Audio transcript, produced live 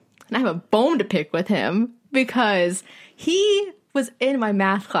and I have a bone to pick with him because he was in my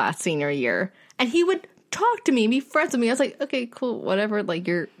math class senior year, and he would talk to me, be friends with me. I was like, okay, cool, whatever. Like,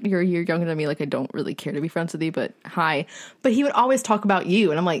 you're a year younger than me. Like, I don't really care to be friends with you, but hi. But he would always talk about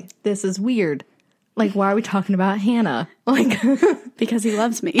you, and I'm like, this is weird. Like, why are we talking about Hannah? Like, because he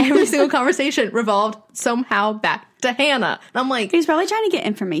loves me. Every single conversation revolved somehow back to Hannah. And I'm like, he's probably trying to get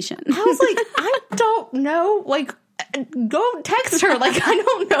information. I was like, I don't know. Like, go text her. Like, I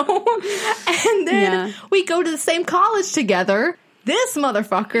don't know. And then we go to the same college together. This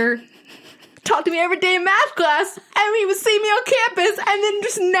motherfucker talked to me every day in math class, and he would see me on campus and then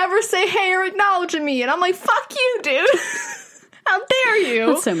just never say hey or acknowledge me. And I'm like, fuck you, dude. How dare you?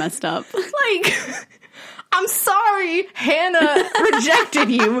 That's so messed up. Like, I'm sorry Hannah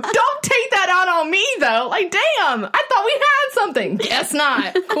rejected you. Don't take that out on me, though. Like, damn, I thought we had something. Guess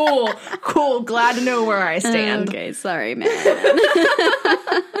not. Cool. Glad to know where I stand. Okay, sorry, man.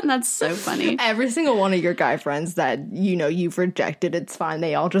 That's so funny. Every single one of your guy friends that, you know, you've rejected, it's fine.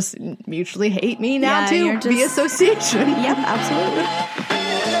 They all just mutually hate me now, too. The association. Yep, absolutely.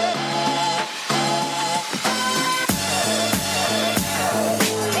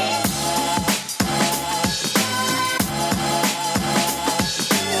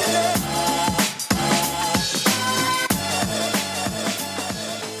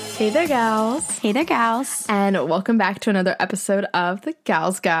 Hey there, gals. Hey there, gals. And welcome back to another episode of The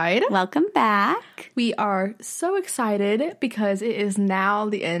Gals Guide. Welcome back. We are so excited because it is now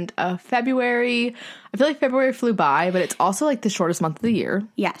the end of February. I feel like February flew by, but it's also like the shortest month of the year.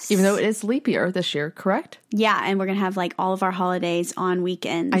 Yes. Even though it is leap year this year, correct? Yeah, and we're going to have like all of our holidays on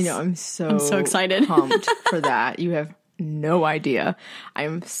weekends. I know. I'm so excited. Pumped for that. You have no idea.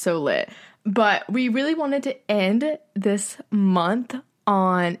 I'm so lit. But we really wanted to end this month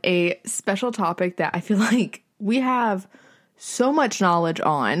on a special topic that I feel like we have so much knowledge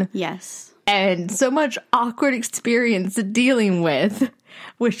on. Yes. And so much awkward experience dealing with,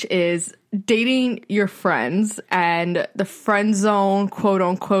 which is dating your friends and the friend zone, quote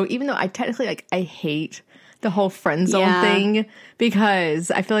unquote, even though I technically, like, I hate the whole friend zone thing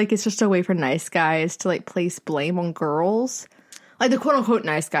because I feel like it's just a way for nice guys to, like, place blame on girls. Like, the quote unquote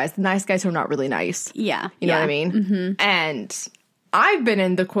nice guys, the nice guys who are not really nice. Yeah. You know what I mean? Mm-hmm. And I've been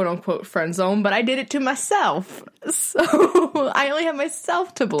in the quote-unquote friend zone, but I did it to myself. So I only have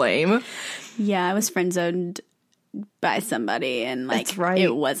myself to blame. Yeah, I was friend zoned by somebody, and like, that's right.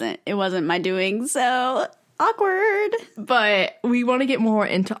 It wasn't my doing, so awkward. But we want to get more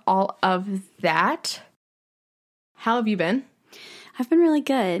into all of that. How have you been? I've been really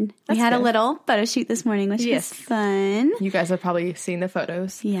good. We had a little photo shoot this morning, which was fun. You guys have probably seen the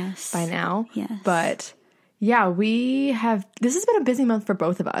photos by now. Yes. But yeah, this has been a busy month for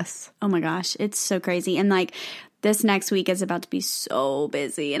both of us. Oh my gosh, it's so crazy. And like, this next week is about to be so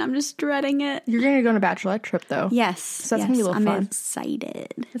busy, and I'm just dreading it. You're going to go on a bachelorette trip, though. Yes. So that's going to be a little fun. I'm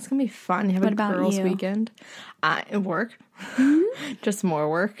excited. It's going to be fun. You have a girls' weekend. Work. Mm-hmm. Just more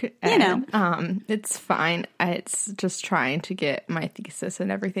work. And, it's fine. It's just trying to get my thesis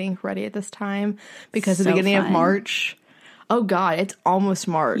and everything ready at this time because at the beginning of March. Oh, God, it's almost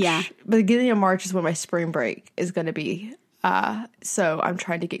March. Yeah. The beginning of March is when my spring break is going to be. So I'm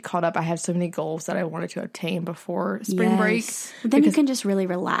trying to get caught up. I have so many goals that I wanted to obtain before spring break. Then you can just really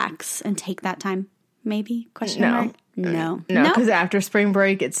relax and take that time, maybe? Question mark? No, because after spring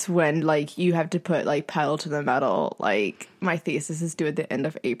break, it's when, like, you have to put, like, pedal to the metal. Like, my thesis is due at the end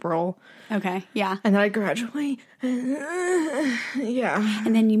of April. Okay, yeah. And then I graduate. Yeah.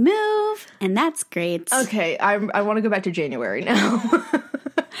 And then you move, and that's great. Okay, I want to go back to January now.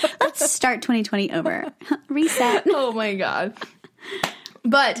 Let's start 2020 over. Reset. Oh, my God.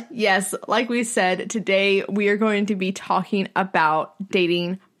 But, yes, like we said, today we are going to be talking about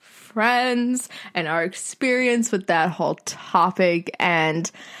dating friends and our experience with that whole topic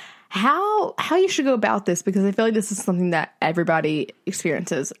and how you should go about this, because I feel like this is something that everybody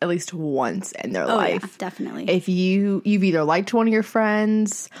experiences at least once in their life. Yeah, definitely. If you've either liked one of your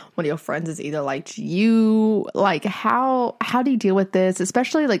friends has either liked you, like how do you deal with this,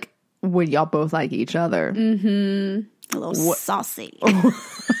 especially like when y'all both like each other? Mm-hmm. A little saucy.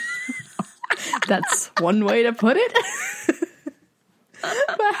 That's one way to put it.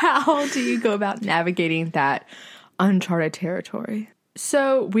 But how do you go about navigating that uncharted territory?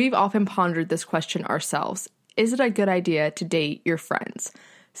 So we've often pondered this question ourselves. Is it a good idea to date your friends?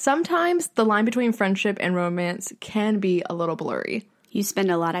 Sometimes the line between friendship and romance can be a little blurry. You spend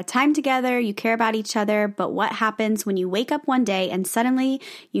a lot of time together, you care about each other, but what happens when you wake up one day and suddenly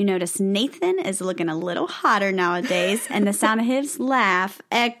you notice Nathan is looking a little hotter nowadays and the sound of his laugh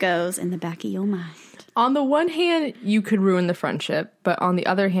echoes in the back of your mind? On the one hand, you could ruin the friendship, but on the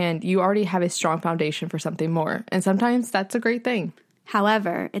other hand, you already have a strong foundation for something more. And sometimes that's a great thing.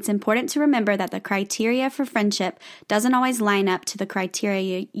 However, it's important to remember that the criteria for friendship doesn't always line up to the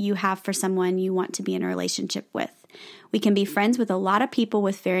criteria you have for someone you want to be in a relationship with. We can be friends with a lot of people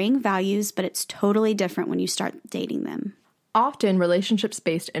with varying values, but it's totally different when you start dating them. Often, relationships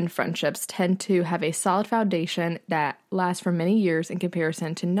based in friendships tend to have a solid foundation that lasts for many years in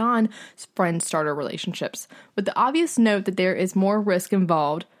comparison to non-friend starter relationships. With the obvious note that there is more risk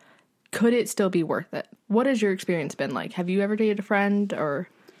involved, could it still be worth it? What has your experience been like? Have you ever dated a friend or...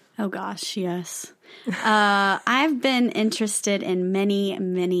 Oh gosh, yes. I've been interested in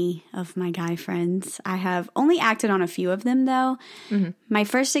many of my guy friends. I have only acted on a few of them though. Mm-hmm. My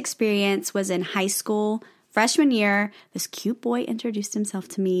first experience was in high school. Freshman year, this cute boy introduced himself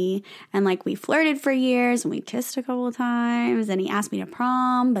to me, and like we flirted for years and we kissed a couple of times, and he asked me to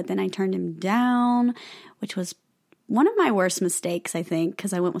prom, but then I turned him down, which was one of my worst mistakes, I think,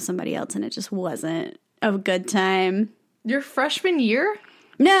 because I went with somebody else and it just wasn't a good time. Your freshman year?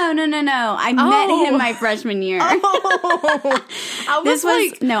 No. I met him my freshman year. I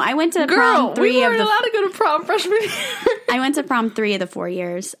went to prom 3 we weren't of the... allowed to go to prom freshman year. I went to prom 3 of the 4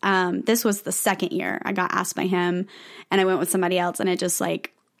 years. This was the second year I got asked by him, and I went with somebody else, and it just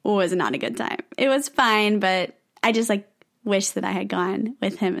like was not a good time. It was fine, but I just like wish that I had gone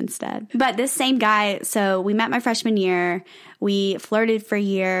with him instead. But this same guy, so we met my freshman year. We flirted for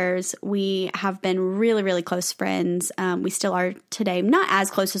years. We have been really close friends. We still are today. Not as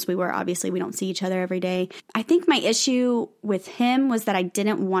close as we were. Obviously, we don't see each other every day. I think my issue with him was that I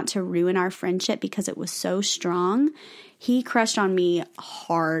didn't want to ruin our friendship because it was so strong. He crushed on me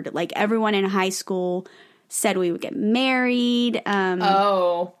hard. Like everyone in high school said we would get married.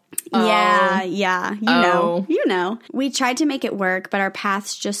 Yeah. You know. We tried to make it work, but our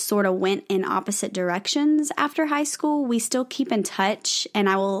paths just sort of went in opposite directions after high school. We still keep in touch, and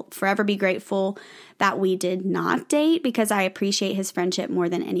I will forever be grateful that we did not date because I appreciate his friendship more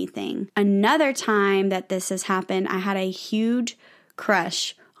than anything. Another time that this has happened, I had a huge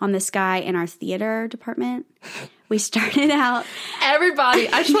crush on this guy in our theater department. We started out... Everybody,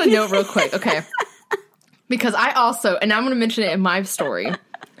 I just want to note real quick, okay? Because I also, and I'm going to mention it in my story,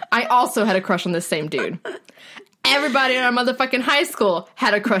 I also had a crush on this same dude. Everybody in our motherfucking high school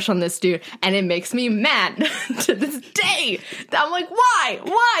had a crush on this dude, and it makes me mad to this day. I'm like, why?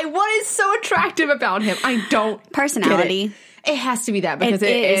 Why? What is so attractive about him? I don't Personality. get it. It has to be that because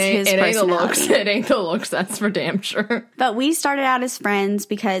it is his ain't the looks. personality. It ain't the looks, that's for damn sure. But we started out as friends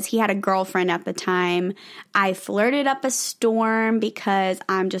because he had a girlfriend at the time. I flirted up a storm because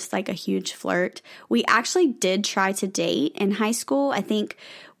I'm just like a huge flirt. We actually did try to date in high school. I think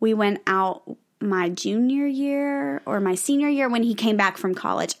we went out my junior year or my senior year when he came back from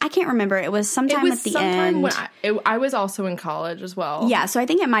college. I can't remember. It was sometime at the end. When I was also in college as well. Yeah, so I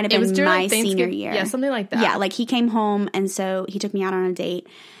think it might have been my senior year. Yeah, something like that. Yeah, like he came home and so he took me out on a date.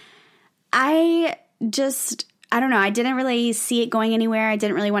 I don't know. I didn't really see it going anywhere. I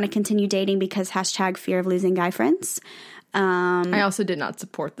didn't really want to continue dating because #fear of losing guy friends. I also did not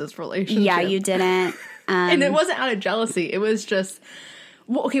support this relationship. Yeah, you didn't. And it wasn't out of jealousy. It was just...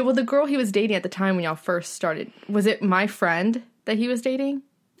 Well, the girl he was dating at the time when y'all first started, was it my friend that he was dating?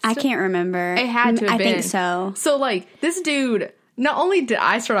 I can't remember. It had to have been. I think so. So, like, this dude, not only did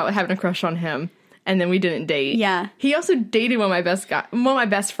I start out with having a crush on him, and then we didn't date. Yeah. He also dated one of my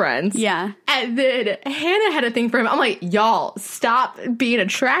best friends. Yeah. And then Hannah had a thing for him. I'm like, y'all, stop being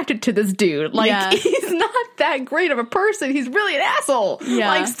attracted to this dude. Like, he's not that great of a person. He's really an asshole. Yeah.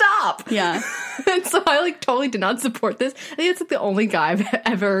 Like, stop. Yeah. And so I, like, totally did not support this. I think it's, like, the only guy I've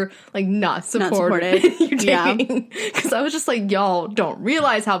ever, like, not supported. You dating. Because I was just like, y'all don't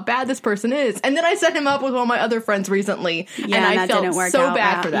realize how bad this person is. And then I set him up with one of my other friends recently. Yeah, and I felt didn't work so out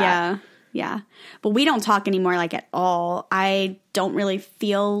bad for that. Yeah. But we don't talk anymore, like, at all. I don't really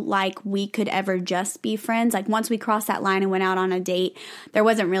feel like we could ever just be friends. Like, once we crossed that line and went out on a date, there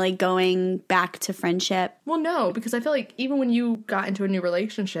wasn't really going back to friendship. Well, no, because I feel like even when you got into a new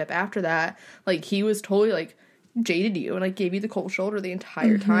relationship after that, like, he was totally, like, jaded you and, like, gave you the cold shoulder the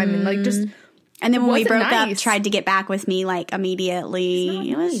entire time. And, like, just... And then when we broke up, tried to get back with me, like,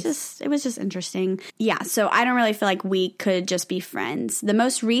 immediately. It was just interesting. Yeah, so I don't really feel like we could just be friends. The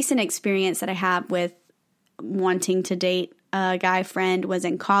most recent experience that I have with wanting to date a guy friend was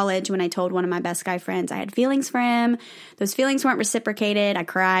in college when I told one of my best guy friends I had feelings for him. Those feelings weren't reciprocated. I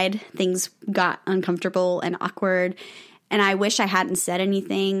cried. Things got uncomfortable and awkward. And I wish I hadn't said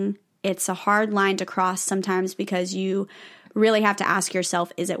anything. It's a hard line to cross sometimes because you really have to ask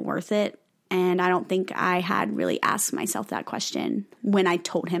yourself, is it worth it? And I don't think I had really asked myself that question when I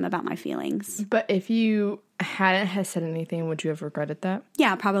told him about my feelings. But if you hadn't said anything, would you have regretted that?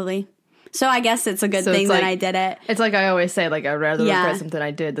 Yeah, probably. So I guess it's a good thing that I did it. It's like I always say, like, I'd rather regret something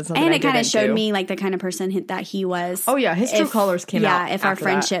I did than something I didn't do. And it kind of showed me, like, the kind of person that he was. Oh, yeah. His true colors came out. Yeah, if our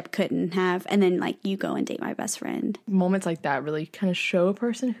friendship couldn't have. And then, like, you go and date my best friend. Moments like that really kind of show a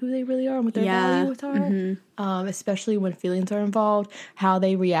person who they really are and what their values are. Mm-hmm. Especially when feelings are involved. How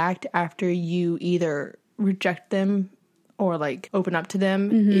they react after you either reject them or, like, open up to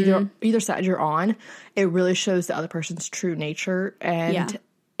them. Mm-hmm. Either side you're on. It really shows the other person's true nature. And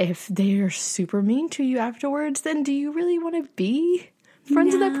if they're super mean to you afterwards, then do you really want to be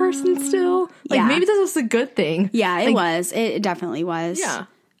friends with that person still? Like, maybe this was a good thing. Yeah, it was. It definitely was. Yeah.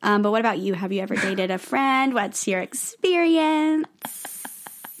 But what about you? Have you ever dated a friend? What's your experience?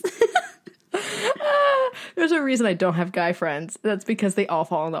 There's a reason I don't have guy friends. That's because they all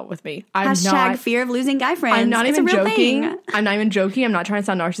fall in love with me. Hashtag fear of losing guy friends. I'm not even joking. Thing. I'm not even joking. I'm not trying to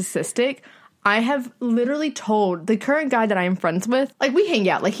sound narcissistic. I have literally told the current guy that I am friends with, like, we hang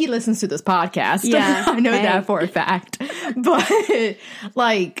out, like, he listens to this podcast. Yeah. I know that for a fact. But,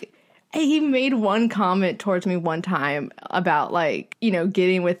 like, he made one comment towards me one time about, like, you know,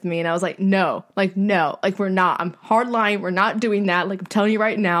 getting with me. And I was like, no, we're not. I'm hardline. We're not doing that. Like, I'm telling you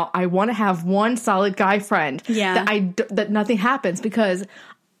right now, I want to have one solid guy friend. Yeah. That nothing happens, because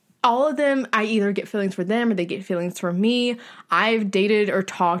all of them, I either get feelings for them or they get feelings for me. I've dated or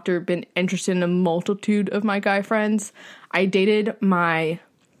talked or been interested in a multitude of my guy friends. I dated my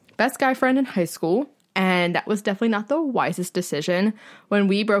best guy friend in high school, and that was definitely not the wisest decision. When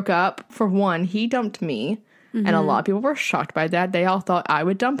we broke up, for one, he dumped me, and a lot of people were shocked by that. They all thought I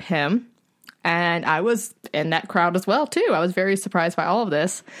would dump him, and I was in that crowd as well, too. I was very surprised by all of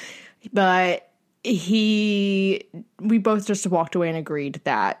this, but we both just walked away and agreed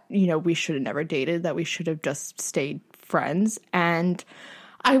that, you know, we should have never dated, that we should have just stayed friends. And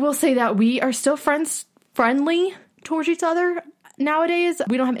I will say that we are still friendly towards each other nowadays.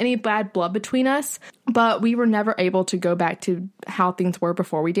 We don't have any bad blood between us, but we were never able to go back to how things were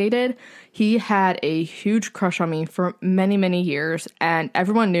before we dated. He had a huge crush on me for many, many years, and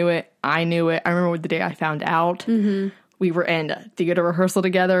everyone knew it. I knew it. I remember the day I found out. Mm-hmm. We were in theater rehearsal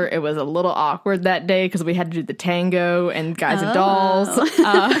together. It was a little awkward that day because we had to do the tango and Guys and Dolls.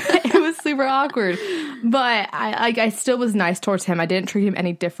 It was super awkward. But I still was nice towards him. I didn't treat him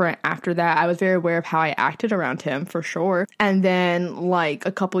any different after that. I was very aware of how I acted around him, for sure. And then, like,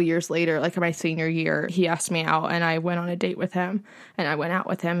 a couple years later, like my senior year, he asked me out and I went on a date with him. And I went out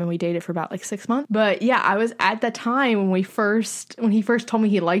with him and we dated for about like 6 months. But yeah, I was at the time when he first told me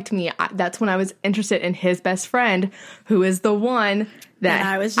he liked me, that's when I was interested in his best friend, who is the one that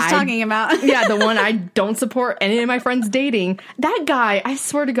I was just talking about. Yeah, the one I don't support any of my friends dating. That guy, I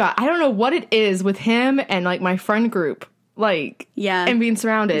swear to God, I don't know what it is with him and, like, my friend group. Like, yeah, and being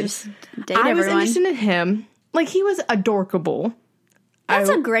surrounded. Just date everyone. I was interested in him. Like, he was adorkable. That's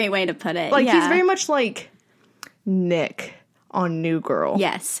a great way to put it. Like, he's very much like Nick on New Girl.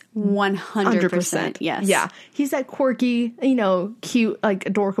 Yes, 100%. Yes. Yeah. He's that quirky, you know, cute, like,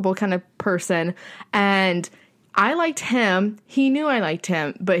 adorable kind of person. And I liked him. He knew I liked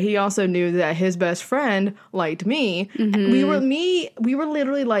him, but he also knew that his best friend liked me. Mm-hmm. We were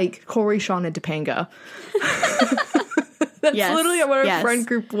literally like Corey, Sean, and Topanga. That's literally what our friend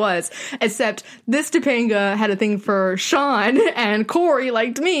group was. Except this Topanga had a thing for Sean, and Corey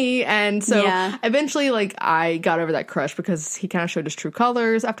liked me. And so eventually, like, I got over that crush because he kind of showed his true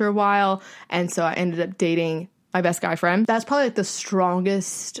colors after a while. And so I ended up dating my best guy friend. That's probably like the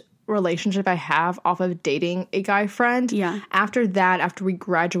strongest relationship I have off of dating a guy friend. Yeah. After that, after we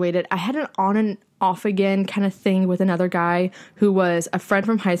graduated, I had an on and off again kind of thing with another guy who was a friend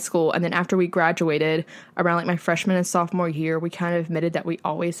from high school. And then after we graduated, around like my freshman and sophomore year, we kind of admitted that we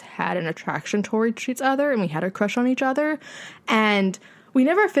always had an attraction towards each other and we had a crush on each other. And we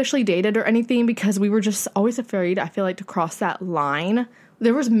never officially dated or anything because we were just always afraid, I feel like, to cross that line.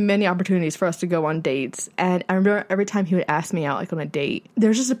 There was many opportunities for us to go on dates, and I remember every time he would ask me out, like, on a date,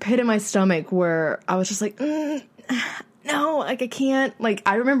 there's just a pit in my stomach where I was just like, no, like, I can't. Like,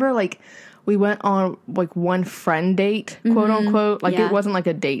 I remember, like, we went on, like, one friend date, quote unquote. Like, it wasn't like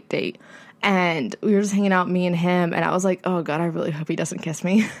a date. And we were just hanging out, me and him, and I was like, oh, God, I really hope he doesn't kiss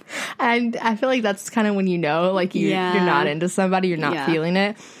me. And I feel like that's kind of when you know, like, you're not into somebody, you're not feeling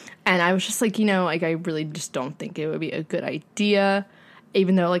it. And I was just like, you know, like, I really just don't think it would be a good idea.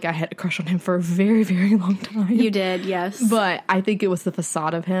 even though like I had a crush on him for a very, very long time. You did, yes. But I think it was the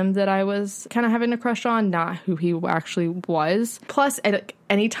facade of him that I was kind of having a crush on, not who he actually was. Plus, at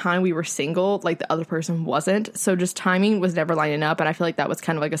any time we were single, like the other person wasn't. So just timing was never lining up. And I feel like that was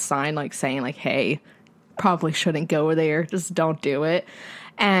kind of like a sign, like saying like, hey, probably shouldn't go there. Just don't do it.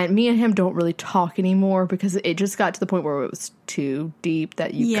 And me and him don't really talk anymore because it just got to the point where it was too deep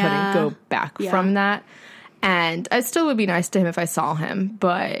that you couldn't go back from that. And it still would be nice to him if I saw him,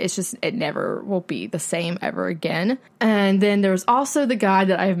 but it's just, it never will be the same ever again. And then there was also the guy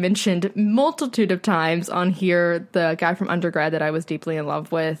that I've mentioned multitude of times on here, the guy from undergrad that I was deeply in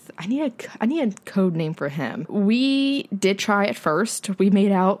love with. I need a code name for him. We did try at first. We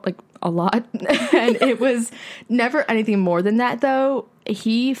made out like a lot, and it was never anything more than that, though.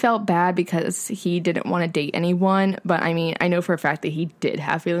 He felt bad because he didn't want to date anyone, but I mean, I know for a fact that he did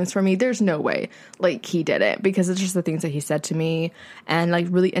have feelings for me. There's no way, like, he didn't, because it's just the things that he said to me, and, like,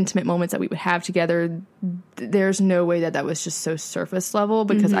 really intimate moments that we would have together. There's no way that was just so surface level,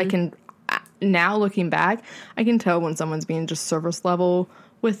 because I can, now looking back, I can tell when someone's being just surface level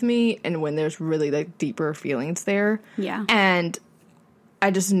with me, and when there's really, like, deeper feelings there. Yeah. And I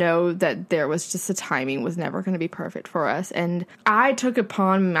just know that there was just the timing was never going to be perfect for us. And I took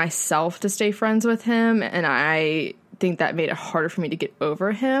upon myself to stay friends with him, and I think that made it harder for me to get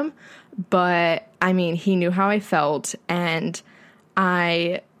over him. But, I mean, he knew how I felt, and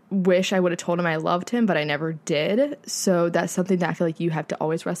I wish I would have told him I loved him, but I never did. So that's something that I feel like you have to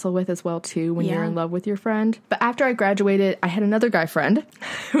always wrestle with as well, too, when you're in love with your friend. But after I graduated, I had another guy friend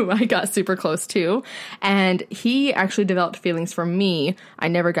who I got super close to, and he actually developed feelings for me. I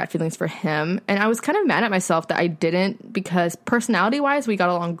never got feelings for him, and I was kind of mad at myself that I didn't, because personality-wise, we got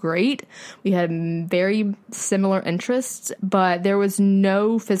along great. We had very similar interests, but there was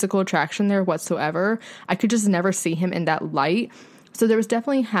no physical attraction there whatsoever. I could just never see him in that light. So there was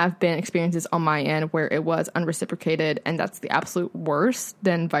definitely have been experiences on my end where it was unreciprocated, and that's the absolute worst,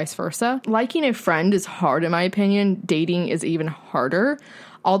 than vice versa. Liking a friend is hard, in my opinion. Dating is even harder.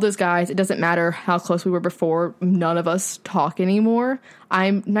 All those guys, it doesn't matter how close we were before, none of us talk anymore.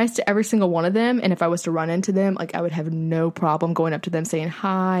 I'm nice to every single one of them, and if I was to run into them, like, I would have no problem going up to them saying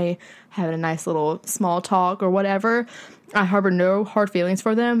hi, having a nice little small talk or whatever. I harbor no hard feelings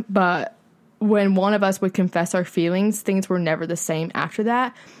for them, but when one of us would confess our feelings, things were never the same after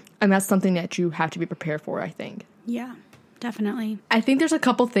that. And that's something that you have to be prepared for, I think. Yeah, definitely. I think there's a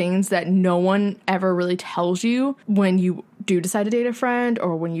couple things that no one ever really tells you when you do decide to date a friend,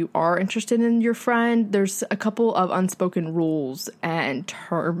 or when you are interested in your friend. There's a couple of unspoken rules and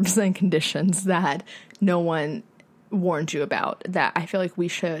terms and conditions that no one warned you about that I feel like we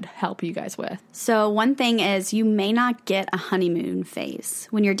should help you guys with. So one thing is, you may not get a honeymoon phase.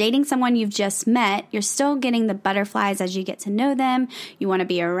 When you're dating someone you've just met, you're still getting the butterflies as you get to know them. You want to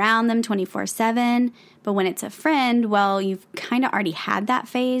be around them 24/7. But when it's a friend, well, you've kind of already had that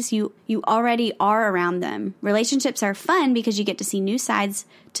phase. You already are around them. Relationships are fun because you get to see new sides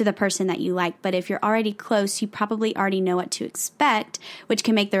to the person that you like. But if you're already close, you probably already know what to expect, which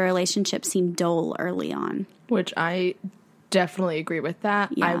can make the relationship seem dull early on. Which I definitely agree with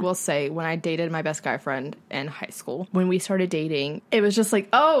that. Yeah. I will say, when I dated my best guy friend in high school, when we started dating, it was just like,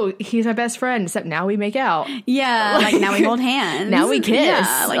 oh, he's my best friend, except now we make out. Yeah, like now we hold hands. Now we kiss.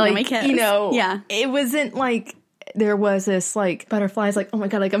 Yeah, like now we kiss. You know, yeah. It wasn't like there was this like butterflies, like, oh my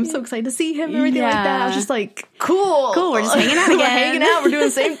God, like I'm so excited to see him and everything like that. I was just like, cool. Cool, we're just hanging out again. We're hanging out, we're doing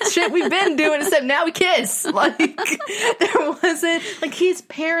the same shit we've been doing, except now we kiss. Like, there wasn't, like, his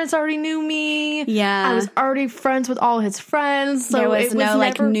parents already knew me. Yeah. I was already friends with all his friends. So there was no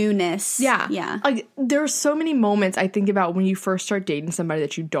like never, newness. Yeah. Yeah. Like, there are so many moments I think about when you first start dating somebody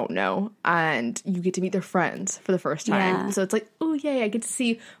that you don't know, and you get to meet their friends for the first time. Yeah. So it's like, oh, yay, I get to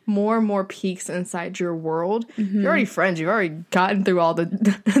see more and more peeks inside your world. You're already friends. You've already gotten through all the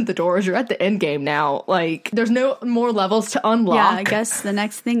doors. You're at the end game now. Like, there's no more levels to unlock. Yeah, I guess the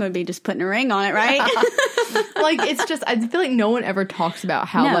next thing would be just putting a ring on it, right? Like, it's just, I feel like no one ever talks about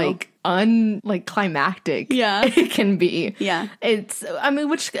how, like, climactic it can be. Yeah. It's, I mean,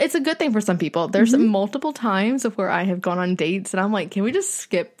 which, it's a good thing for some people. There's multiple times of where I have gone on dates and I'm like, can we just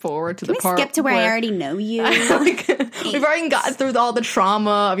skip forward to the part skip to where I already know you? Like, we've already gotten through all the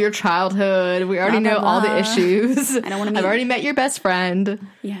trauma of your childhood. We already know all the issues. I don't want to I've already met your best friend.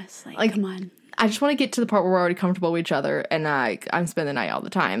 Yes. Like, come on. I just want to get to the part where we're already comfortable with each other, and I'm spending the night all the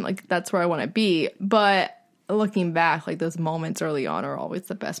time. Like, that's where I want to be. But looking back, like, those moments early on are always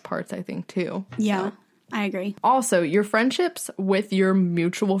the best parts, I think, too. Yeah. So. I agree. Also, your friendships with your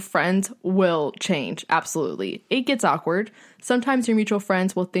mutual friends will change. Absolutely. It gets awkward. Sometimes your mutual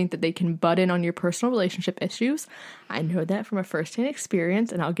friends will think that they can butt in on your personal relationship issues. I know that from a first-hand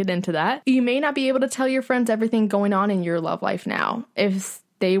experience, and I'll get into that. You may not be able to tell your friends everything going on in your love life now. If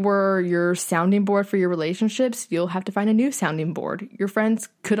they were your sounding board for your relationships, you'll have to find a new sounding board. Your friends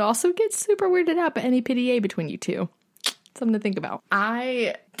could also get super weirded out by any PDA between you two. Something to think about.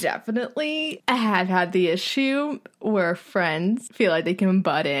 I definitely have had the issue where friends feel like they can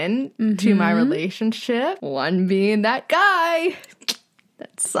butt in to my relationship. One being that guy.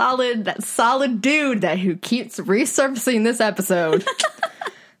 That solid dude who keeps resurfacing this episode.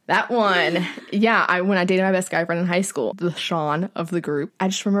 That one. Yeah, when I dated my best guy friend in high school, the Sean of the group, I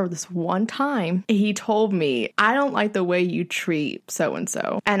just remember this one time he told me, I don't like the way you treat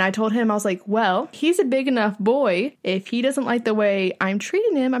so-and-so. And I told him, I was like, well, he's a big enough boy. If he doesn't like the way I'm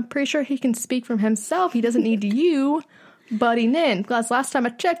treating him, I'm pretty sure he can speak for himself. He doesn't need you butting in. Because last time I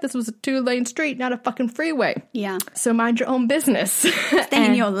checked, this was a 2-lane street, not a fucking freeway. Yeah. So mind your own business. Stay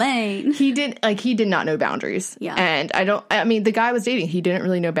in your lane. He did not know boundaries. Yeah. And the guy I was dating, he didn't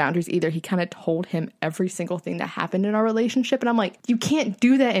really know boundaries either. He kind of told him every single thing that happened in our relationship. And I'm like, you can't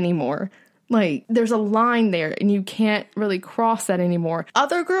do that anymore. Like, there's a line there and you can't really cross that anymore.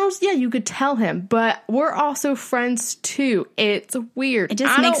 Other girls, yeah, you could tell him, but we're also friends too. It's weird. It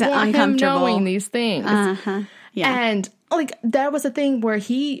just makes it uncomfortable. Him knowing these things. Uh-huh. Yeah. And like, that was a thing where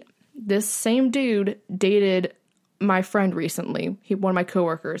this same dude dated my friend recently. One of my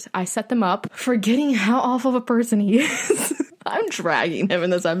coworkers. I set them up, forgetting how awful of a person he is. I'm dragging him in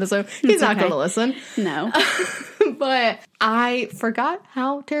this episode. He's not going to listen. No. But I forgot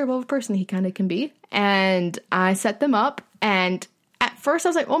how terrible of a person he kind of can be. And I set them up. And at first I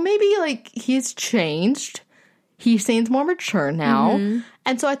was like, well, maybe like he's changed. He seems more mature now. Mm-hmm.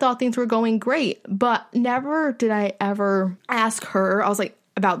 And so I thought things were going great. But never did I ever ask her. I was like,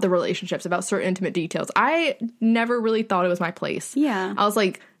 about the relationships, about certain intimate details. I never really thought it was my place. Yeah. I was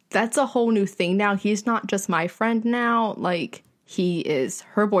like, that's a whole new thing now. He's not just my friend now. Like, he is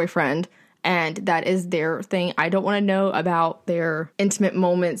her boyfriend. And that is their thing. I don't want to know about their intimate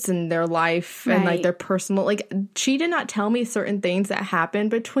moments in their life and like their personal, like, she did not tell me certain things that happened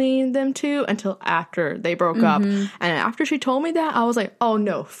between them two until after they broke up. And after she told me that, I was like, oh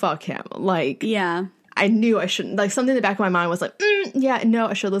no, fuck him. Like, yeah. I knew I shouldn't, like, something in the back of my mind was like, yeah, no,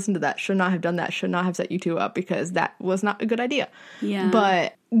 I should listen to that. Should not have done that. Should not have set you two up because that was not a good idea. Yeah.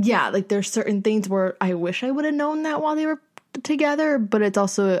 But yeah, like, there's certain things where I wish I would have known that while they were together, but it's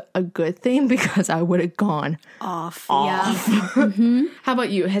also a good thing because I would have gone off. Yeah. How about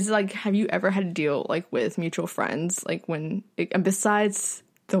you? Have you ever had to deal like with mutual friends, like and besides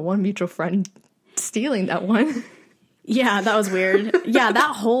the one mutual friend stealing that one? Yeah, that was weird. Yeah,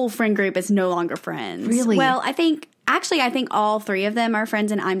 that whole friend group is no longer friends. Really? Well, I think all 3 of them are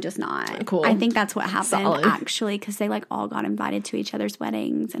friends and I'm just not. Cool. I think that's what happened. Solid. Actually, because they like all got invited to each other's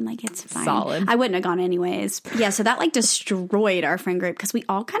weddings and like it's fine. Solid. I wouldn't have gone anyways. Yeah, so that like destroyed our friend group because we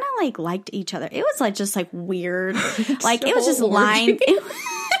all kind of like liked each other. It was like just like weird. Like it was just line.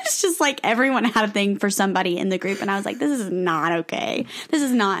 It's just like everyone had a thing for somebody in the group and I was like, this is not okay. This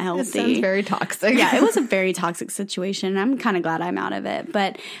is not healthy. This sounds very toxic. Yeah, it was a very toxic situation. I'm kind of glad I'm out of it.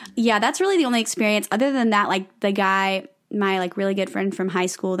 But yeah, that's really the only experience. Other than that, like the guy, my like really good friend from high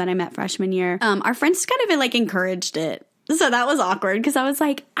school that I met freshman year, our friends kind of like encouraged it. So that was awkward because I was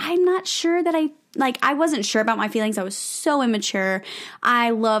like, I'm not sure that I wasn't sure about my feelings. I was so immature. I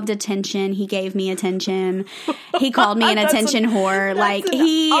loved attention. He gave me attention. He called me an attention whore. Like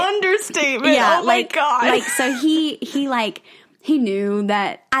understatement. Yeah, oh my God. Like, so he knew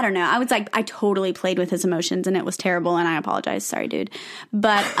that, I don't know. I was like, I totally played with his emotions and it was terrible and I apologize. Sorry, dude.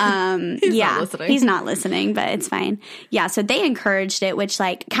 But, he's not listening, but it's fine. Yeah. So they encouraged it, which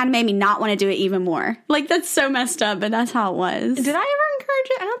like kind of made me not want to do it even more. Like that's so messed up, but that's how it was. Did I ever encourage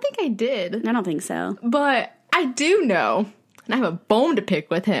it? I don't think I did. I don't think so. But I do know, and I have a bone to pick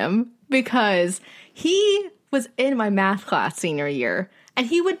with him because he was in my math class senior year and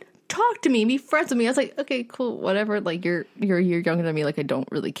he would talk to me, be friends with me. I was like, okay, cool, whatever. Like you're a year younger than me. Like I don't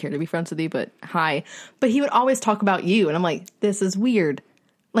really care to be friends with you, but hi. But he would always talk about you, and I'm like, this is weird.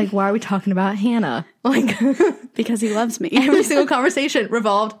 Like, why are we talking about Hannah? Like, because he loves me. Every single conversation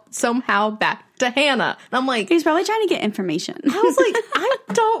revolved somehow back to Hannah. And I'm like, he's probably trying to get information. I was like, I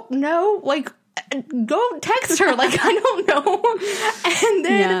don't know. Like, go text her. Like, I don't know. And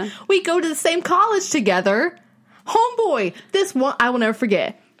then we go to the same college together. Homeboy, this one I will never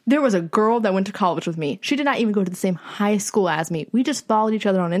forget. There was a girl that went to college with me. She did not even go to the same high school as me. We just followed each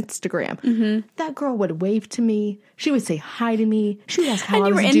other on Instagram. Mm-hmm. That girl would wave to me. She would say hi to me. She would ask how I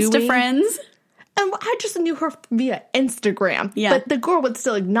was doing. And you were Insta friends? And I just knew her via Instagram. Yeah. But the girl would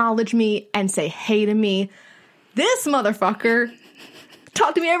still acknowledge me and say hey to me. This motherfucker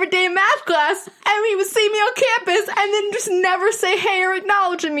talked to me every day in math class, and he would see me on campus and then just never say hey or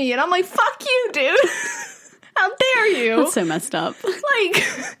acknowledge me. And I'm like, fuck you, dude. How dare you? That's so messed up. Like,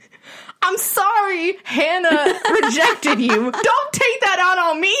 I'm sorry Hannah rejected you. Don't take that out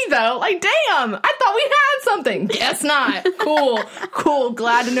on me, though. Like, damn, I thought we had something. Guess not. Cool.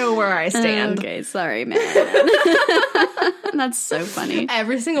 Glad to know where I stand. Okay, sorry, man. That's so funny.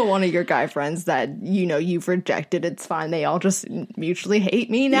 Every single one of your guy friends that, you've rejected, it's fine. They all just mutually hate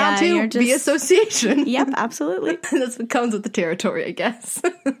me now, too. Via association. Yep, absolutely. That's what comes with the territory, I guess.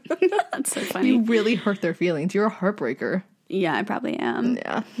 That's so funny. You really hurt their feelings. You're a heartbreaker. Yeah, I probably am.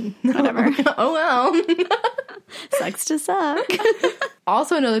 Yeah. Whatever. Oh, well. Sucks to suck.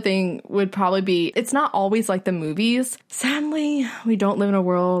 Also, another thing would probably be, it's not always like the movies. Sadly, we don't live in a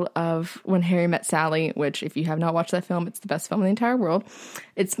world of When Harry Met Sally, which, if you have not watched that film, it's the best film in the entire world.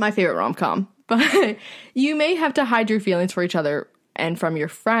 It's my favorite rom-com. But you may have to hide your feelings for each other and from your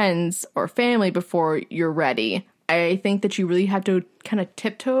friends or family before you're ready. I think that you really have to kind of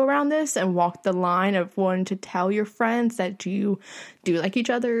tiptoe around this and walk the line of wanting to tell your friends that you do like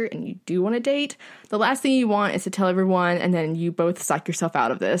each other and you do want to date. The last thing you want is to tell everyone and then you both psych yourself out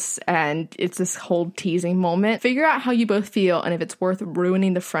of this and it's this whole teasing moment. Figure out how you both feel and if it's worth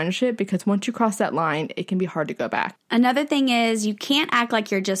ruining the friendship, because once you cross that line, it can be hard to go back. Another thing is you can't act like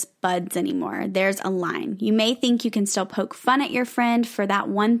you're just buds anymore. There's a line. You may think you can still poke fun at your friend for that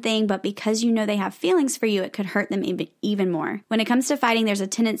one thing, but because you know they have feelings for you, it could hurt them even more. When it comes to fighting, there's a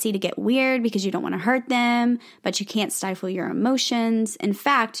tendency to get weird because you don't want to hurt them, but you can't stifle your emotions. In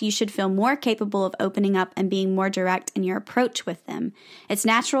fact, you should feel more capable of opening up and being more direct in your approach with them. It's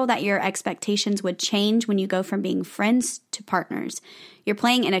natural that your expectations would change when you go from being friends to partners. You're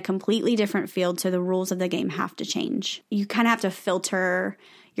playing in a completely different field, so the rules of the game have to change. You kind of have to filter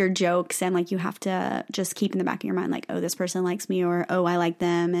your jokes and you have to just keep in the back of your mind oh, this person likes me, or oh, I like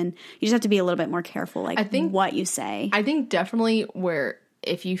them, and you just have to be a little bit more careful I think what you say. I think definitely where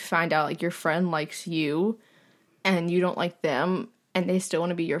if you find out your friend likes you and you don't like them and they still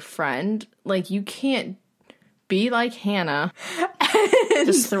want to be your friend, you can't be like Hannah.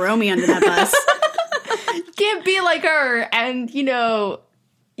 Just throw me under that bus. You can't be like her and you're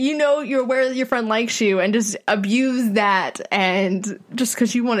where your friend likes you and just abuse that and just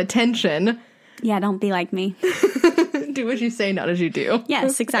because you want attention. Yeah, don't be like me. Do what you say, not as you do.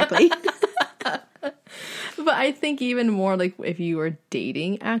 Yes, exactly. But I think even more if you are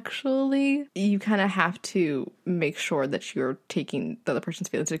dating, actually, you kind of have to make sure that you're taking the other person's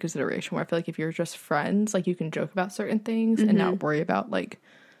feelings into consideration. Where I feel if you're just friends, you can joke about certain things and not worry about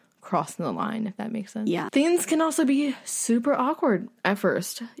crossing the line, if that makes sense. Yeah. Things can also be super awkward at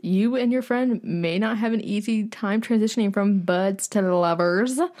first. You and your friend may not have an easy time transitioning from buds to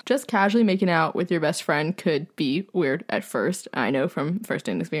lovers. Just casually making out with your best friend could be weird at first. I know from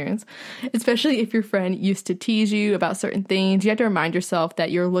first-hand experience. Especially if your friend used to tease you about certain things. You have to remind yourself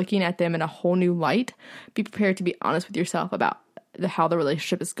that you're looking at them in a whole new light. Be prepared to be honest with yourself about how the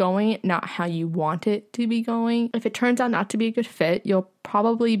relationship is going, not how you want it to be going. If it turns out not to be a good fit, you'll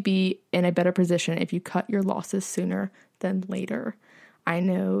probably be in a better position if you cut your losses sooner than later. I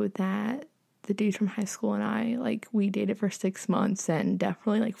know that the dude from high school and I, we dated for 6 months, and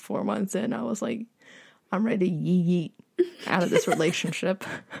definitely 4 months in, I was I'm ready to yeet out of this relationship.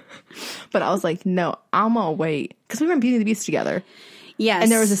 But I was no, I'm gonna wait. Because we were in Beauty and the Beast together. Yes.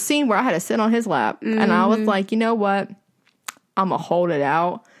 And there was a scene where I had to sit on his lap, and I was you know what? I'm going to hold it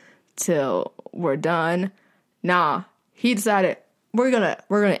out till we're done. Nah, he decided we're going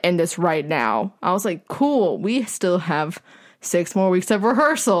to end this right now. I was cool. We still have 6 more weeks of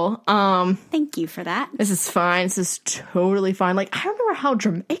rehearsal. Thank you for that. This is fine. This is totally fine. I remember how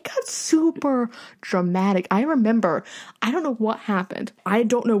it got super dramatic. I don't know what happened. I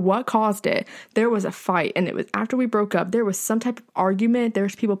don't know what caused it. There was a fight, and it was after we broke up. There was some type of argument. There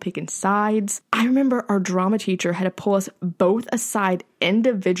was people picking sides. I remember our drama teacher had to pull us both aside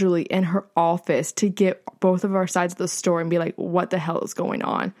individually in her office to get both of our sides of the story and be what the hell is going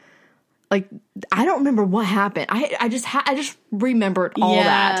on? I don't remember what happened. I just remembered all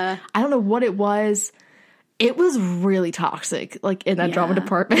that. I don't know what it was. It was really toxic, in that drama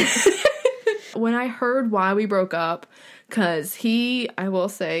department. When I heard why we broke up, because he, I will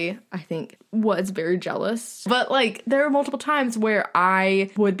say, I think was very jealous. But there were multiple times where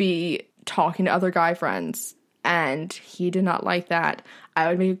I would be talking to other guy friends and he did not like that. I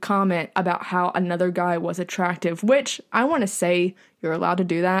would make a comment about how another guy was attractive, which I want to say you're allowed to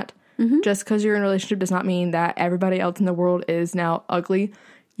do that. Just because you're in a relationship does not mean that everybody else in the world is now ugly.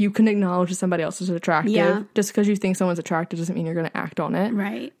 you can acknowledge that somebody else is attractive. Yeah. Just because you think someone's attractive doesn't mean you're going to act on it.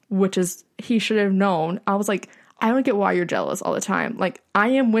 Right. Which is, he should have known. I was like, I don't get why you're jealous all the time. Like, I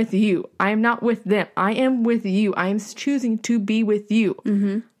am with you. I am not with them. I am with you. I am choosing to be with you.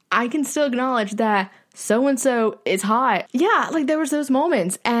 Mm-hmm. I can still acknowledge that so-and-so is hot. Yeah, like, there was those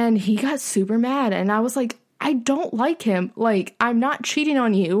moments, and he got super mad, and I was like, I don't like him. Like, I'm not cheating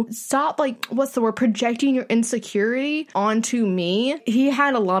on you. Stop, like, what's the word? Projecting your insecurity onto me. He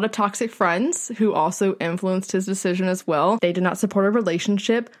had a lot of toxic friends who also influenced his decision as well. They did not support a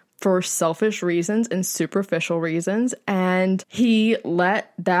relationship for selfish reasons and superficial reasons, and he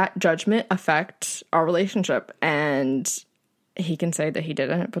let that judgment affect our relationship. And he can say that he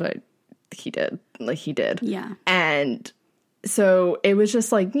didn't, but he did. Like, he did. Yeah. And so it was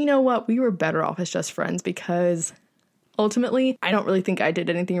just like, you know what? We were better off as just friends, because ultimately, I don't really think I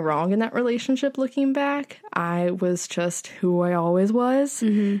did anything wrong in that relationship looking back. I was just who I always was.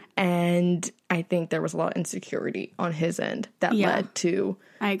 Mm-hmm. And I think there was a lot of insecurity on his end that led to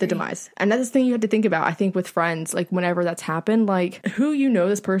the demise. And that's the thing you have to think about, I think, with friends. Like, whenever that's happened, like, who you know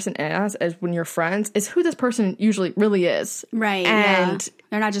this person as when you're friends is who this person usually really is. Right. And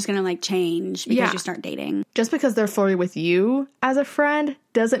they're not just going to, like, change because you start dating. Just because they're flirty with you as a friend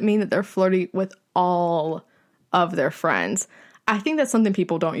doesn't mean that they're flirty with all of their friends. I think that's something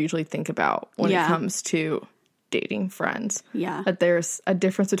people don't usually think about when it comes to dating friends. Yeah. That there's a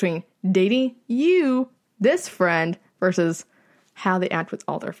difference between dating you, this friend, versus how they act with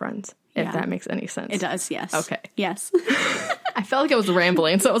all their friends, if that makes any sense. It does, yes. Okay. Yes. I felt like I was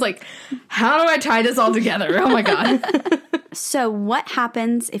rambling, so I was like, how do I tie this all together? Oh my God. So what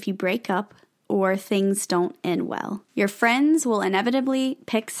happens if you break up or things don't end well? Your friends will inevitably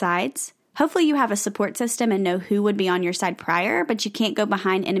pick sides. Hopefully you have a support system and know who would be on your side prior, but you can't go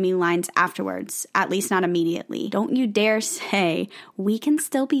behind enemy lines afterwards, at least not immediately. Don't you dare say, we can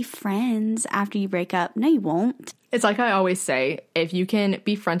still be friends after you break up. No, you won't. It's like I always say, if you can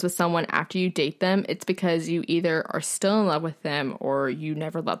be friends with someone after you date them, it's because you either are still in love with them or you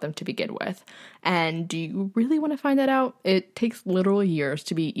never loved them to begin with. And do you really want to find that out? It takes literal years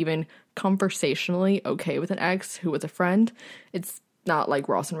to be even conversationally okay with an ex who was a friend. It's not like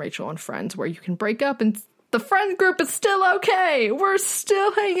Ross and Rachel on Friends, where you can break up and the friend group is still okay. We're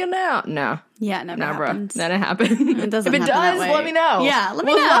still hanging out. No. Yeah, it never happens. That didn't happen. It doesn't If it happen does, that way. let me know. Yeah, let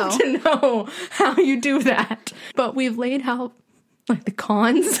me We'd know. love to know how you do that. But we've laid out, like, the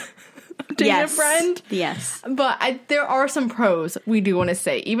cons of dating a friend. Yes. But there are some pros we do want to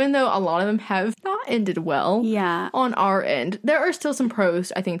say. Even though a lot of them have not ended well on our end, there are still some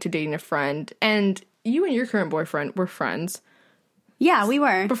pros, I think, to dating a friend. And you and your current boyfriend were friends. Yeah, we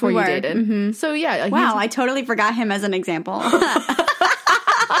were. Before you dated. Mm-hmm. So, yeah. Like, wow, I totally forgot him as an example. Well,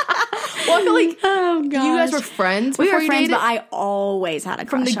 I feel like you guys were friends before we were friends, dated? but I always had a crush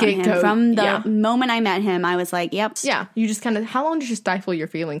From the on him. get-go. From the moment I met him, I was like, yep. Yeah, you just kind of, how long did you stifle your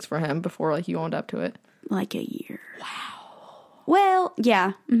feelings for him before, like, you owned up to it? Like a year. Wow. Well,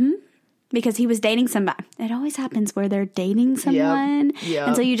 yeah. Mm-hmm. Because he was dating somebody. It always happens where they're dating someone. Yep.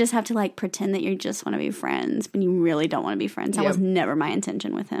 And so you just have to, like, pretend that you just want to be friends, but you really don't want to be friends. That was never my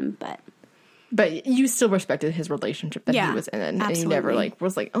intention with him, But you still respected his relationship that he was in, and you never, like,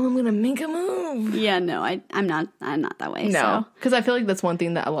 was like, oh, I'm gonna make a move. Yeah, no, I'm not that way. No, because I feel like that's one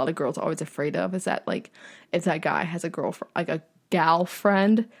thing that a lot of girls are always afraid of, is that, like, if that guy has a girlfriend, like a gal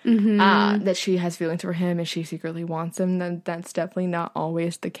friend, that she has feelings for him and she secretly wants him, then that's definitely not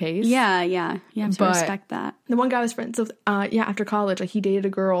always the case. Yeah, you have to respect that. The one guy I was friends with, after college, like, he dated a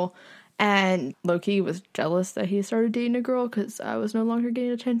girl. And low-key was jealous that he started dating a girl because I was no longer getting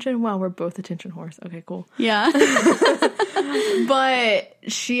attention. Wow, we're both attention whores. Okay, cool. Yeah. But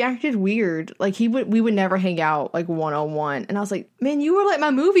she acted weird. Like, we would never hang out, like, one-on-one. And I was like, man, you were, like, my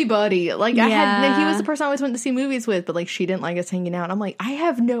movie buddy. Like, he was the person I always went to see movies with. But, like, she didn't like us hanging out. I'm like, I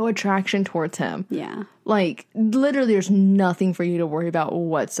have no attraction towards him. Yeah. Like, literally, there's nothing for you to worry about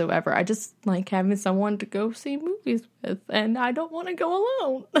whatsoever. I just like having someone to go see movies with, and I don't want to go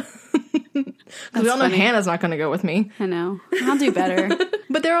alone. Because we all know Hannah's not going to go with me. I know. I'll do better.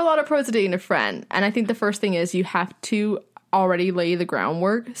 But there are a lot of pros to dating a friend, and I think the first thing is you have to already lay the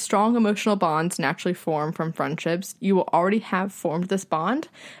groundwork. Strong emotional bonds naturally form from friendships. You will already have formed this bond,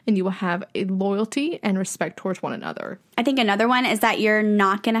 and you will have a loyalty and respect towards one another. I think another one is that you're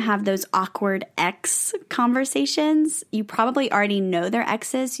not going to have those awkward ex conversations. You probably already know their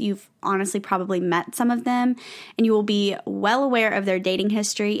exes. You've honestly probably met some of them, and you will be well aware of their dating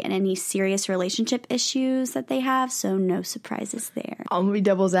history and any serious relationship issues that they have, so no surprises there. I'm going to be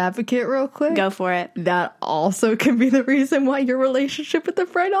devil's advocate real quick. Go for it. That also can be the reason why your relationship with a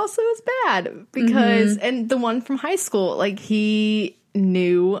friend also is bad. Because, and the one from high school, like, he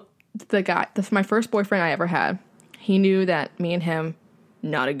knew the guy, my first boyfriend I ever had, he knew that me and him,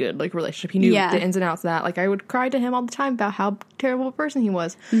 not a good, like, relationship. He knew the ins and outs of that. Like, I would cry to him all the time about how terrible a person he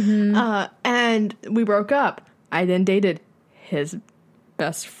was. And we broke up. I then dated his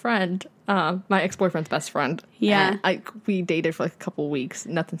best friend, my ex-boyfriend's best friend. Yeah. And we dated for like a couple weeks,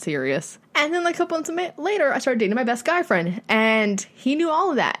 nothing serious. And then like a couple months later, I started dating my best guy friend, and he knew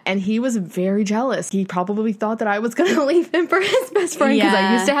all of that, and he was very jealous. He probably thought that I was going to leave him for his best friend because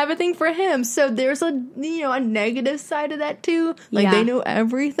I used to have a thing for him. So there's a negative side of that too. Like they know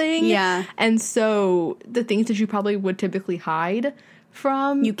everything. Yeah. And so the things that you probably would typically hide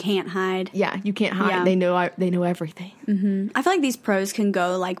from, you can't hide. Yeah, you can't hide. Yeah. They know everything. I feel like these pros can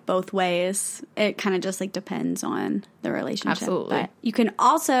go like both ways. It kind of just like depends on the relationship. Absolutely. But you can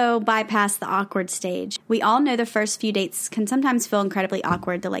also bypass the awkward stage. We all know the first few dates can sometimes feel incredibly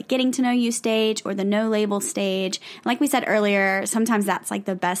awkward, the like getting to know you stage or the no label stage. And like we said earlier, sometimes that's like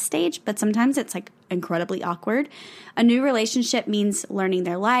the best stage, but sometimes it's like incredibly awkward. A new relationship means learning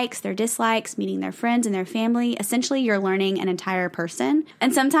their likes, their dislikes, meeting their friends and their family. Essentially, you're learning an entire person.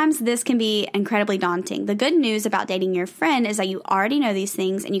 And sometimes this can be incredibly daunting. The good news about dating your friend is that you already know these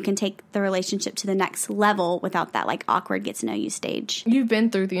things and you can take the relationship to the next level without that like awkward get to know you stage. You've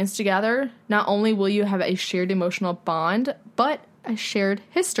been through things together. Not only will you have a shared emotional bond, but a shared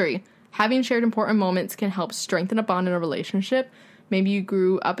history. Having shared important moments can help strengthen a bond in a relationship. Maybe you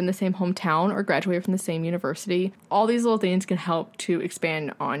grew up in the same hometown or graduated from the same university. All these little things can help to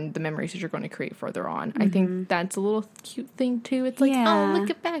expand on the memories that you're going to create further on. I think that's a little cute thing, too. It's like, oh, look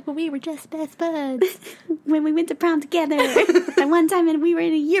at back when we were just best buds. When we went to prom together. At one time and we were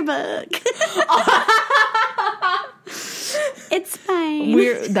in a yearbook. It's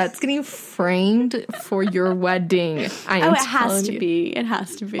fine. That's getting framed for your wedding. It has to be. It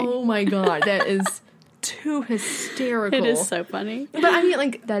has to be. Oh, my God. That is too hysterical. It is so funny. But I mean,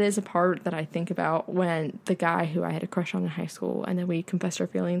 like, that is a part that I think about when the guy who I had a crush on in high school, and then we confessed our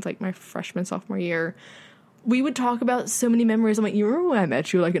feelings, like, my freshman, sophomore year. We would talk about so many memories. I'm like, you remember when I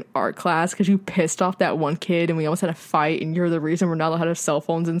met you, like, in art class because you pissed off that one kid and we almost had a fight and you're the reason we're not allowed to have cell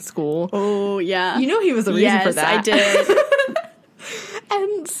phones in school? Oh, yeah. You know he was the reason for that. Yes, I did.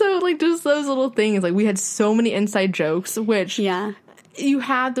 And so, like, just those little things. Like, we had so many inside jokes, which... Yeah. You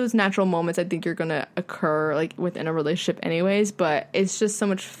have those natural moments I think you're going to occur, like, within a relationship anyways, but it's just so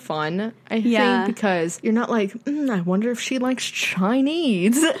much fun, I think, because you're not like, I wonder if she likes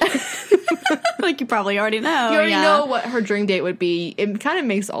Chinese. Like, you probably already know. You already know what her dream date would be. It kind of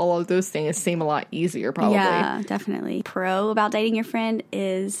makes all of those things seem a lot easier, probably. Yeah, definitely. Pro about dating your friend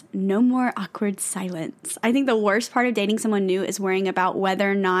is no more awkward silence. I think the worst part of dating someone new is worrying about whether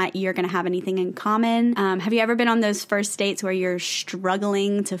or not you're going to have anything in common. Have you ever been on those first dates where you're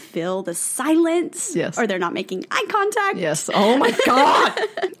struggling to fill the silence? Yes. Or they're not making eye contact? Yes. Oh, my God.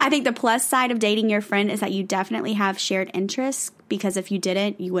 I think the plus side of dating your friend is that you definitely have shared interests, because if you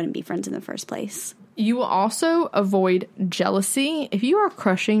didn't, you wouldn't be friends in the first place. You will also avoid jealousy. If you are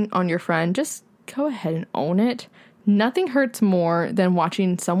crushing on your friend, just go ahead and own it. Nothing hurts more than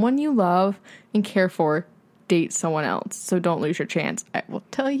watching someone you love and care for date someone else. So don't lose your chance. I will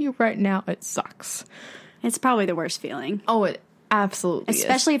tell you right now, it sucks. It's probably the worst feeling. Oh, it absolutely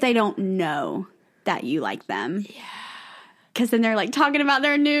Especially if they don't know that you like them. Yeah. Because then they're like talking about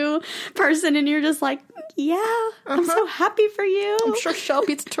their new person and you're just like, yeah, I'm so happy for you. I'm sure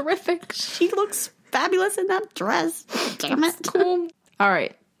Shelby's terrific. She looks fabulous in that dress. Damn it. Cool. All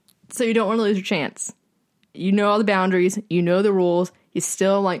right. So you don't want to lose your chance. You know all the boundaries. You know the rules. You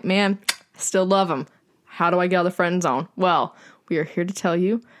still like, man, I still love him. How do I get out of the friend zone? Well, we are here to tell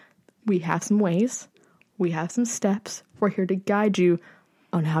you we have some ways. We have some steps. We're here to guide you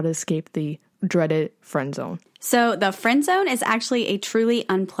on how to escape the dreaded friend zone. So the friend zone is actually a truly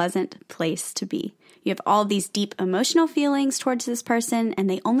unpleasant place to be. You have all these deep emotional feelings towards this person, and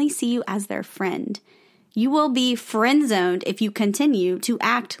they only see you as their friend. You will be friend zoned if you continue to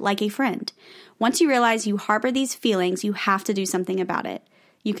act like a friend. Once you realize you harbor these feelings, you have to do something about it.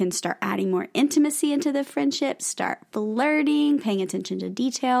 You can start adding more intimacy into the friendship, start flirting, paying attention to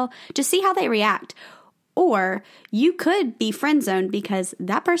detail, just see how they react. Or you could be friend zoned because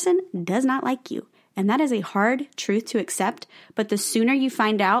that person does not like you. And that is a hard truth to accept, but the sooner you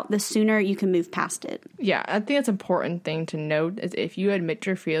find out, the sooner you can move past it. Yeah, I think it's an important thing to note is if you admit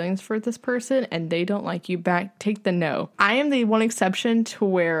your feelings for this person and they don't like you back, take the no. I am the one exception to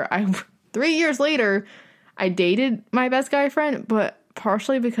where 3 years later, I dated my best guy friend, but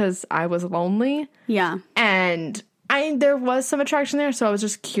partially because I was lonely. Yeah. And there was some attraction there, so I was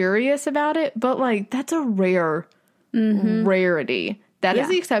just curious about it, but like that's a rarity. That is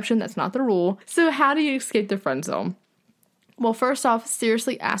the exception. That's not the rule. So how do you escape the friend zone? Well, first off,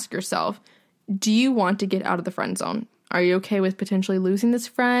 seriously ask yourself, do you want to get out of the friend zone? Are you okay with potentially losing this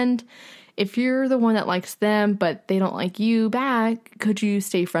friend? If you're the one that likes them, but they don't like you back, could you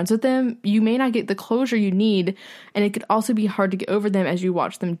stay friends with them? You may not get the closure you need, and it could also be hard to get over them as you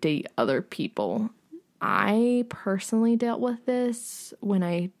watch them date other people. I personally dealt with this when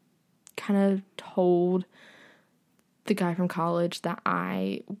I kind of told the guy from college that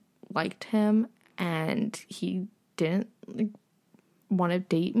I liked him, and he didn't want to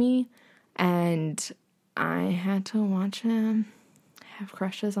date me, and I had to watch him have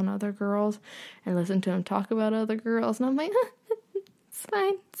crushes on other girls and listen to him talk about other girls, and I'm like, it's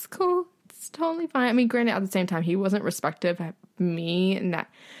fine, it's cool, it's totally fine. I mean, granted, at the same time, he wasn't respective of me, and that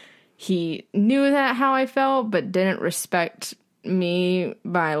he knew that how I felt, but didn't respect me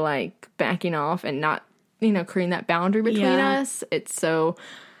by like backing off and not, creating that boundary between us. It's so,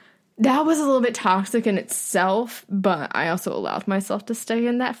 that was a little bit toxic in itself, but I also allowed myself to stay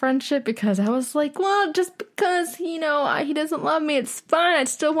in that friendship because I was like, well, just because, he doesn't love me, it's fine. I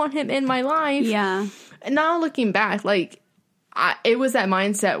still want him in my life. Yeah. And now looking back, it was that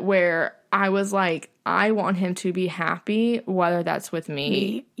mindset where I was like, I want him to be happy, whether that's with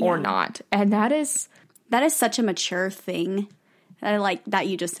me or not. And that is such a mature thing. That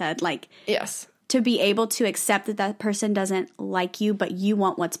you just said, yes. To be able to accept that person doesn't like you, but you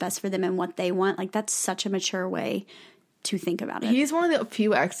want what's best for them and what they want. That's such a mature way to think about it. He's one of the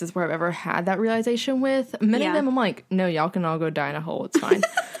few exes where I've ever had that realization with. Many of them I'm like, no, y'all can all go die in a hole. It's fine.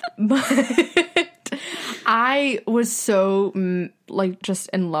 But I was so just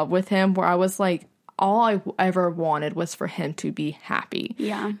in love with him where I was like, all I ever wanted was for him to be happy.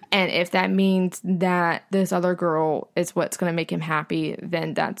 Yeah. And if that means that this other girl is what's going to make him happy,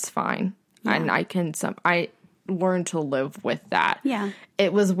 then that's fine. Yeah. And I learned to live with that. Yeah.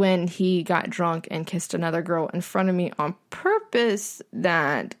 It was when he got drunk and kissed another girl in front of me on purpose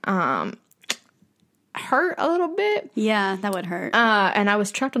that hurt a little bit. Yeah, that would hurt. And I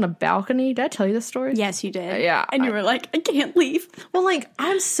was trapped on a balcony. Did I tell you this story? Yes, you did. Yeah. And you were like, I can't leave. Well,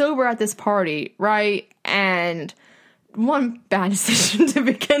 I'm sober at this party, right? And one bad decision to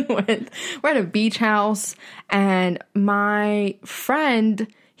begin with. We're at a beach house, and my friend,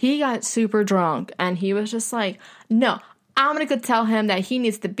 he got super drunk, and he was just like, no, I'm going to go tell him that he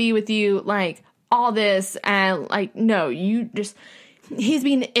needs to be with you, all this, and, no, he's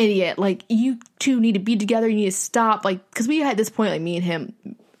being an idiot, you two need to be together, you need to stop, because we had this point, me and him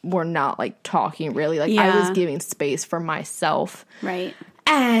were not, talking, really, I was giving space for myself. Right.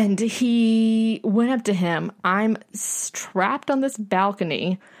 And he went up to him. I'm trapped on this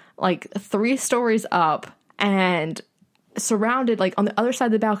balcony, 3 stories up, and surrounded, on the other side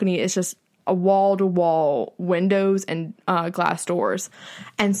of the balcony is just a wall-to-wall windows and glass doors.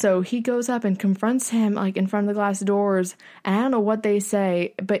 And so he goes up and confronts him, in front of the glass doors. And I don't know what they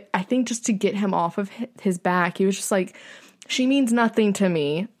say, but I think just to get him off of his back, he was just like, she means nothing to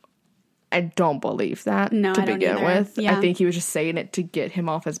me. I don't believe that to begin with. Yeah. I think he was just saying it to get him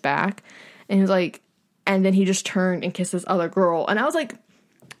off his back. And he was like, and then he just turned and kissed this other girl. And I was like,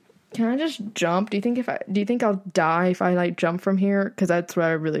 can I just jump? Do you think I'll die if I jump from here? Because that's what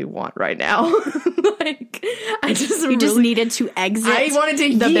I really want right now. I just needed to exit. I wanted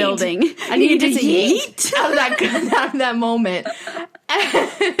to the building. I needed to yeet out of that moment.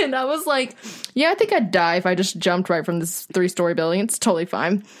 And I was like, yeah, I think I'd die if I just jumped right from this 3-story building. It's totally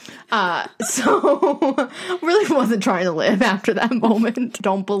fine. So really wasn't trying to live after that moment.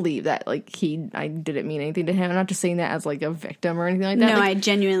 Don't believe that I didn't mean anything to him. I'm not just saying that as a victim or anything like that. No, I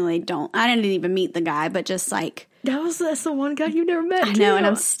genuinely don't. I didn't even meet the guy, but just that's the one guy you never met. I know, and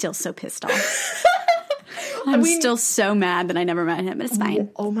I'm still so pissed off. I'm still so mad that I never met him, but it's fine.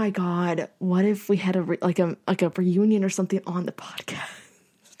 Oh my God. What if we had a reunion or something on the podcast?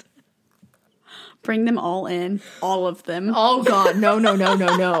 Bring them all in. All of them. Oh God. No. We're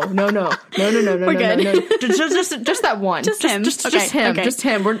good. Just that one. Just him. Just him. Okay. Just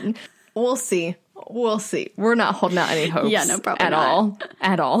him. We'll see. We're not holding out any hopes. Yeah, no problem.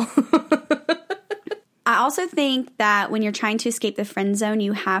 At all. I also think that when you're trying to escape the friend zone,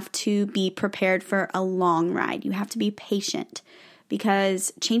 you have to be prepared for a long ride. You have to be patient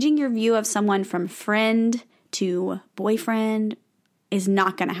because changing your view of someone from friend to boyfriend is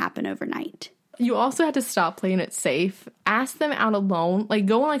not going to happen overnight. You also have to stop playing it safe. Ask them out alone.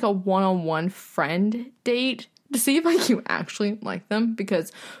 Go on a one-on-one friend date to see if you actually like them,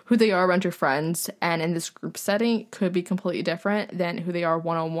 because who they are around your friends and in this group setting could be completely different than who they are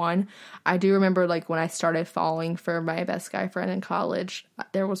one-on-one. I do remember when I started falling for my best guy friend in college,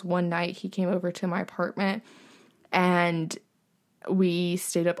 there was one night he came over to my apartment and we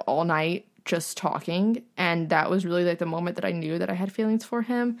stayed up all night just talking. And that was really like the moment that I knew that I had feelings for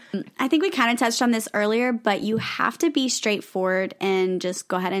him. I think we kind of touched on this earlier, but you have to be straightforward and just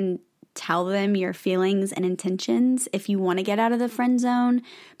go ahead and tell them your feelings and intentions if you want to get out of the friend zone.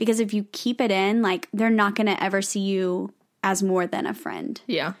 Because if you keep it in, like, they're not going to ever see you as more than a friend.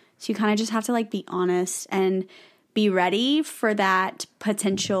 Yeah. So you kind of just have to like be honest and be ready for that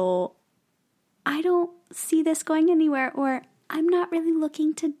potential, I don't see this going anywhere, or I'm not really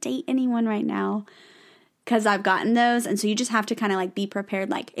looking to date anyone right now, because I've gotten those. And so you just have to kind of like be prepared.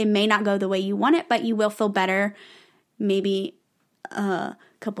 Like, it may not go the way you want it, but you will feel better maybe a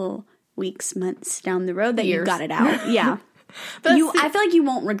couple weeks, months down the road that you got it out. Yeah. But I feel like you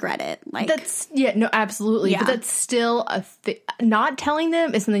won't regret it. Like, that's, yeah, no, absolutely. Yeah. But that's still a thing. Not telling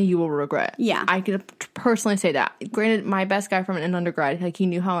them is something you will regret. Yeah. I could personally say that. Granted, my best guy from an undergrad, like, he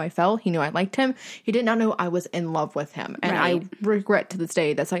knew how I felt. He knew I liked him. He did not know I was in love with him. And I regret to this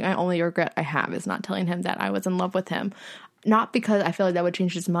day, that's like my only regret I have, is not telling him that I was in love with him. Not because I feel like that would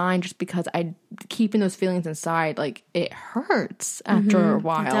change his mind, just because keeping those feelings inside, like, it hurts after a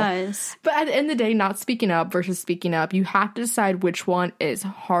while. It does. But at the end of the day, not speaking up versus speaking up, you have to decide which one is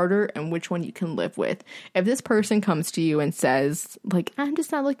harder and which one you can live with. If this person comes to you and says, like, I'm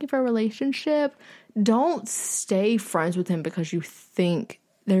just not looking for a relationship, don't stay friends with him because you think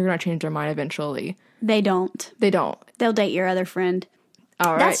they're going to change their mind eventually. They don't. They don't. They'll date your other friend.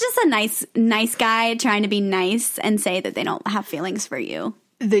 All right. That's just a nice guy trying to be nice and say that they don't have feelings for you.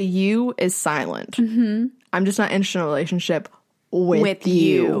 The you is silent. Mm-hmm. I'm just not interested in a relationship with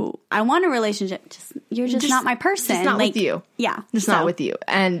you. I want a relationship. You're just not my person. Just not with you. Yeah. Just not with you.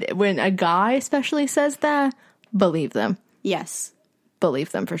 And when a guy especially says that, believe them. Yes.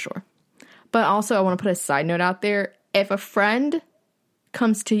 Believe them for sure. But also, I want to put a side note out there. If a friend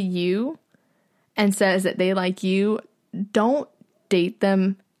comes to you and says that they like you, don't date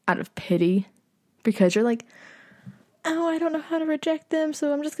them out of pity, because you're like, oh, I don't know how to reject them,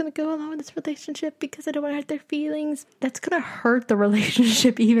 so I'm just going to go along with this relationship because I don't want to hurt their feelings. That's going to hurt the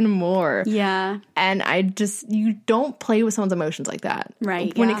relationship even more. Yeah. And you don't play with someone's emotions like that.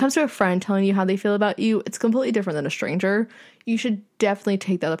 Right. When it comes to a friend telling you how they feel about you, it's completely different than a stranger. You should definitely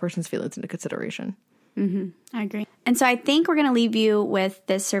take the other person's feelings into consideration. Mm-hmm. I agree. And so I think we're going to leave you with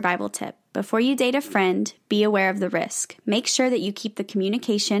this survival tip. Before you date a friend, be aware of the risk. Make sure that you keep the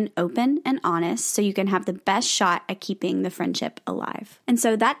communication open and honest so you can have the best shot at keeping the friendship alive. And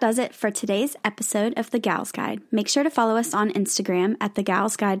so that does it for today's episode of The Gals Guide. Make sure to follow us on Instagram at The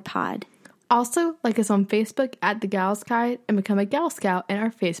Gals Guide Pod. Also, like us on Facebook at The Gals Guide and become a Gal Scout in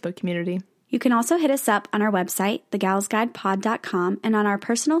our Facebook community. You can also hit us up on our website, thegalsguidepod.com, and on our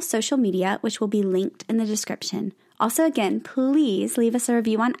personal social media, which will be linked in the description. Also, again, please leave us a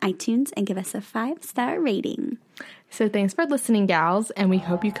review on iTunes and give us a 5-star rating. So thanks for listening, gals, and we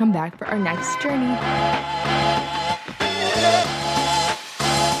hope you come back for our next journey.